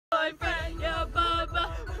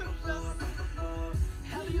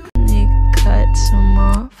some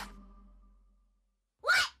off.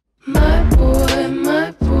 My boy,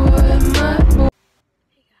 my boy, my boy.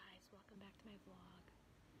 Hey guys, welcome back to my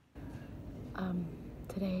vlog.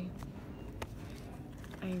 Today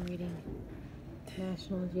I am reading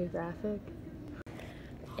National Geographic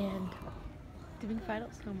and doing final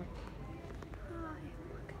homework. Hi,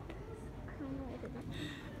 look at this. I don't know why I did that.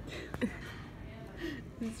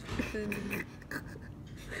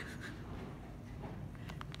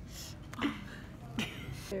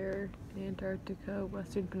 Air in Antarctica,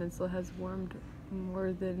 Western Peninsula has warmed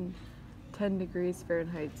more than 10 degrees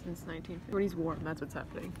Fahrenheit since 1950. He's warm, that's what's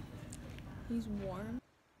happening. He's warm.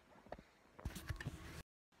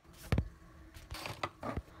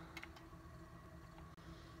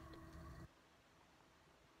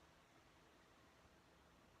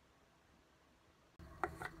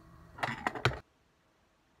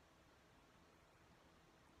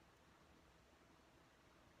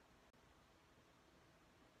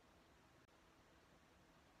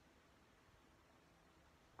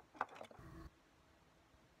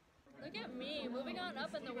 Look at me, moving on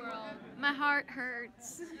up in the world. My heart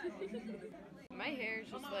hurts. My hair is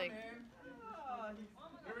just like...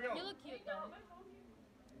 You look cute though.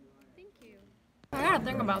 Thank you. I gotta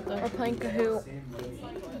think about this. We're playing Kahoot.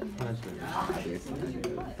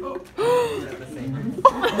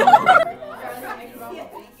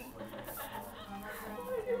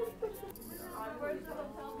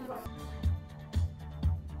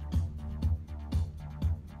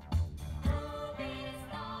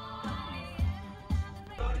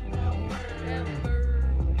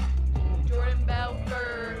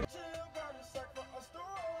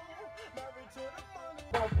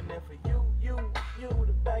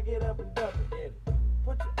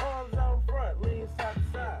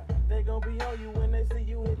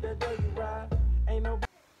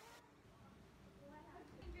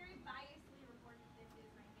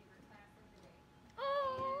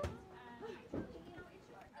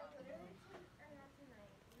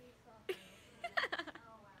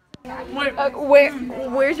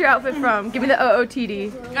 Where's your outfit from? Give me the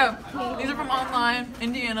OOTD. Oh, these are from online,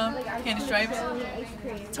 Indiana, Candy Stripes,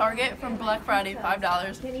 Target from Black Friday,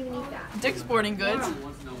 $5. Dick's Sporting Goods.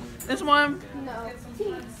 This one,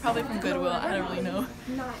 probably from Goodwill, I don't really know.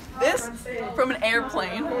 This, from an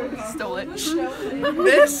airplane, stole it.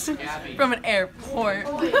 This, from an airport,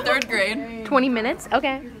 3rd grade. 20 minutes?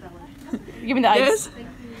 Okay. Give me the ice.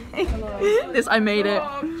 This, I made it.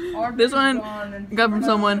 This one, got from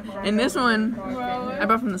someone, and this one, I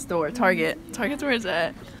bought from the store, Target. Target's where it's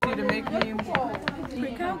at. To make me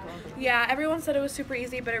Yeah, everyone said it was super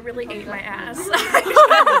easy, but it really ate my ass. You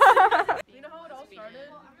know how it all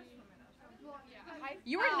started?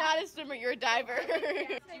 You are not a swimmer, you're a diver. Do you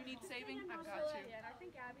need saving? I've got you.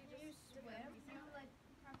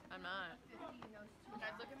 I'm not.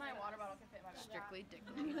 Guys, look at my water bottle. Can fit my Strictly dick.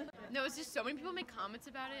 No, it's just so many people make comments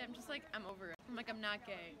about it. I'm just like, I'm over it. I'm like, I'm not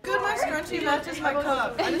gay. Good, my scrunchie matches my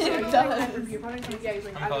cup. I just think it does.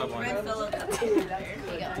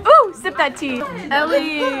 Ooh, sip that tea.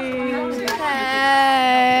 Ellie.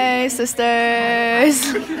 Hey, sisters.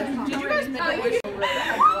 Did you guys make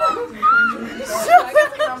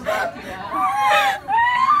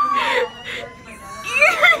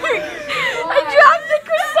I dropped the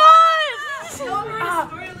croissant!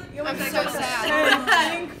 I'm so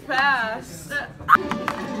sad. Think fast. Don't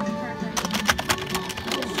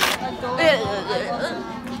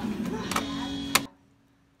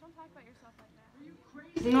talk about yourself like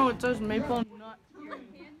that. No, it says maple nut.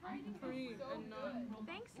 Free and nut.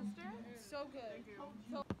 Thanks, sister. So good.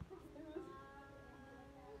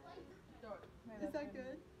 Is that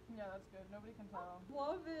good? Yeah, that's good. Nobody can tell.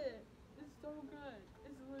 Love it. It's so good.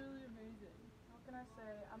 It's literally amazing. What can I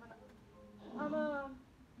say? I'm a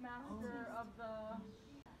master of the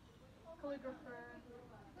Calligraphist?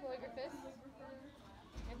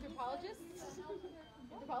 Anthropologist?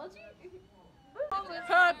 Anthropology?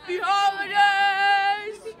 Happy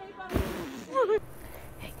holidays!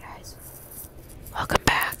 Hey guys, welcome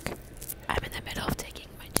back. I'm in the middle of taking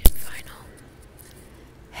my gym final.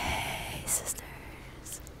 Hey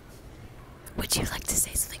sisters, would you like to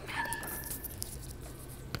say something, Maddie?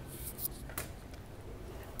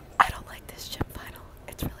 I don't like this gym final.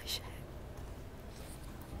 It's really shit.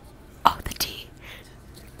 Oh, the tea.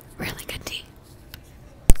 Really good tea.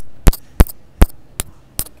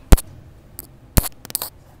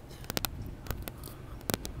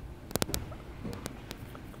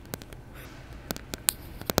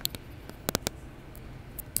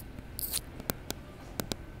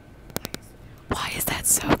 Why is that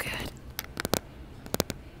so good?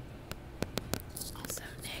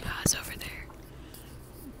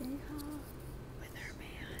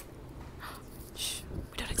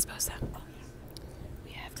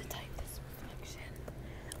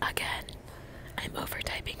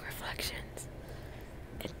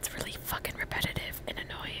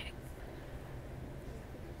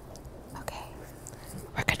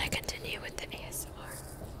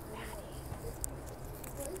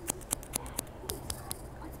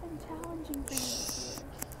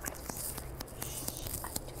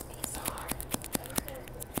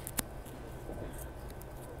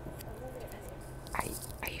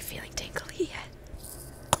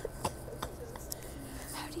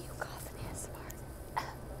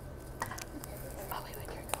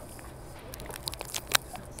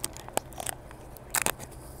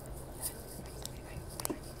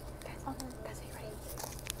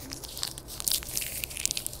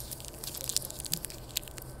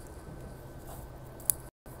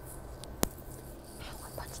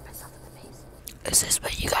 Is this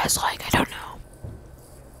what you guys like? I don't know.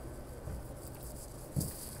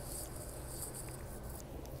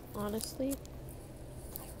 Honestly,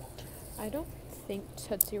 I don't think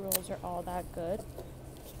Tootsie Rolls are all that good.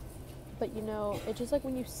 But you know, it's just like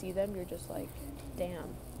when you see them, you're just like,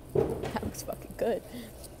 damn, that looks fucking good.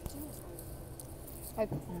 Like,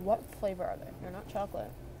 what flavor are they? They're not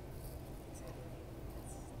chocolate.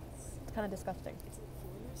 It's kind of disgusting.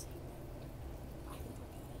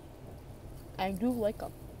 I do like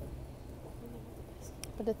them.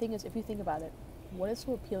 But the thing is, if you think about it, what is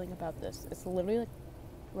so appealing about this? It's literally like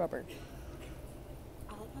rubber.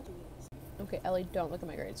 Okay, Ellie, don't look at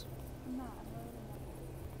my grades.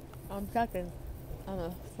 I'm checking on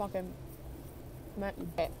the fucking...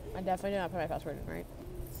 Okay, I definitely did not put my password in, right?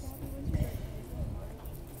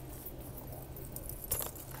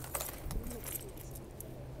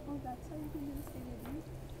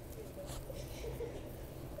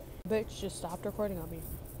 Bitch just stopped recording on me.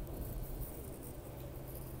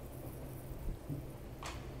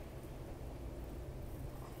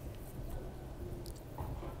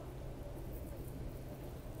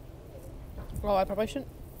 Oh, I probably shouldn't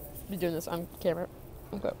be doing this on camera.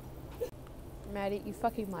 Okay. Maddie, you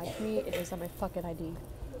fucking lied to me. It is on my fucking ID.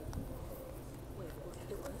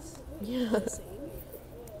 Yeah.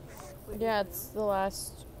 Yeah, it's the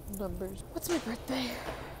last numbers. What's my birthday?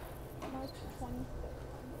 March 20.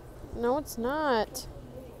 No, it's not.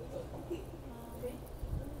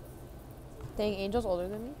 Dang, Angel's older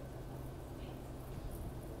than me?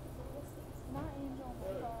 Not Angel,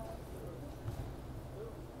 but...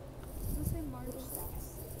 Let's say March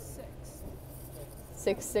 6th.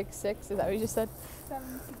 666? Is that what you just said?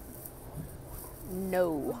 17th.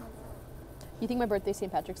 No. You think my birthday's St.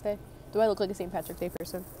 Patrick's Day? Do I look like a St. Patrick's Day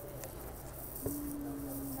person? No.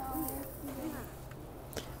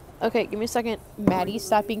 Okay, give me a second. Maddie,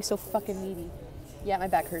 stop being so fucking needy. Yeah, my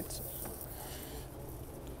back hurts.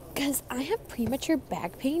 Because I have premature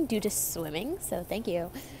back pain due to swimming, so thank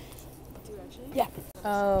you. Yeah.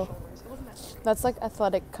 Oh. That's like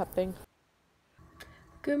athletic cupping.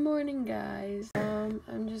 Good morning, guys.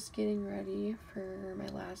 I'm just getting ready for my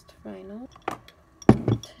last final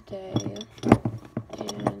today.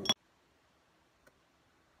 And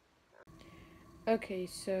okay,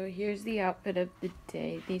 so here's the outfit of the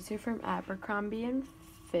day. These are from Abercrombie and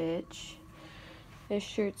Fitch. This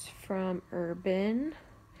shirt's from Urban.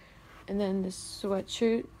 And then this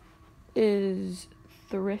sweatshirt is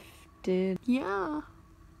thrifted. Yeah.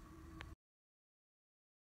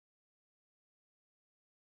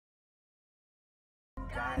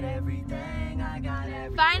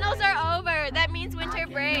 Finals are over. That means winter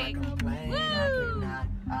break. Woo!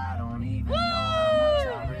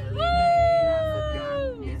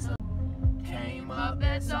 Came up,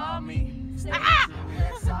 that's all me. Ah!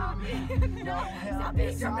 Stop being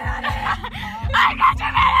dramatic. I'm not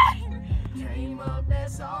dramatic. Came up,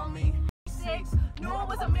 that's all me. Knew I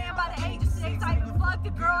was a man by the age of 6. I even fucked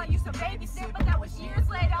a girl I used to babysit, but that was years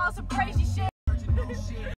later. All some crazy shit.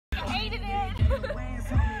 I hated it.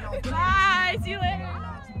 Bye. See you later.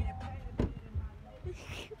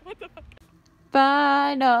 What the fuck?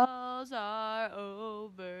 Finals are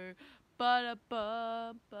over.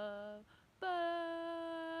 Ba-da-bum-bum. Ba-da-bum.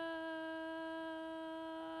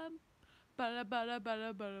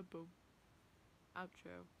 Ba-da-ba-da-ba-da-ba-da-boom.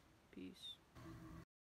 Outro. Peace.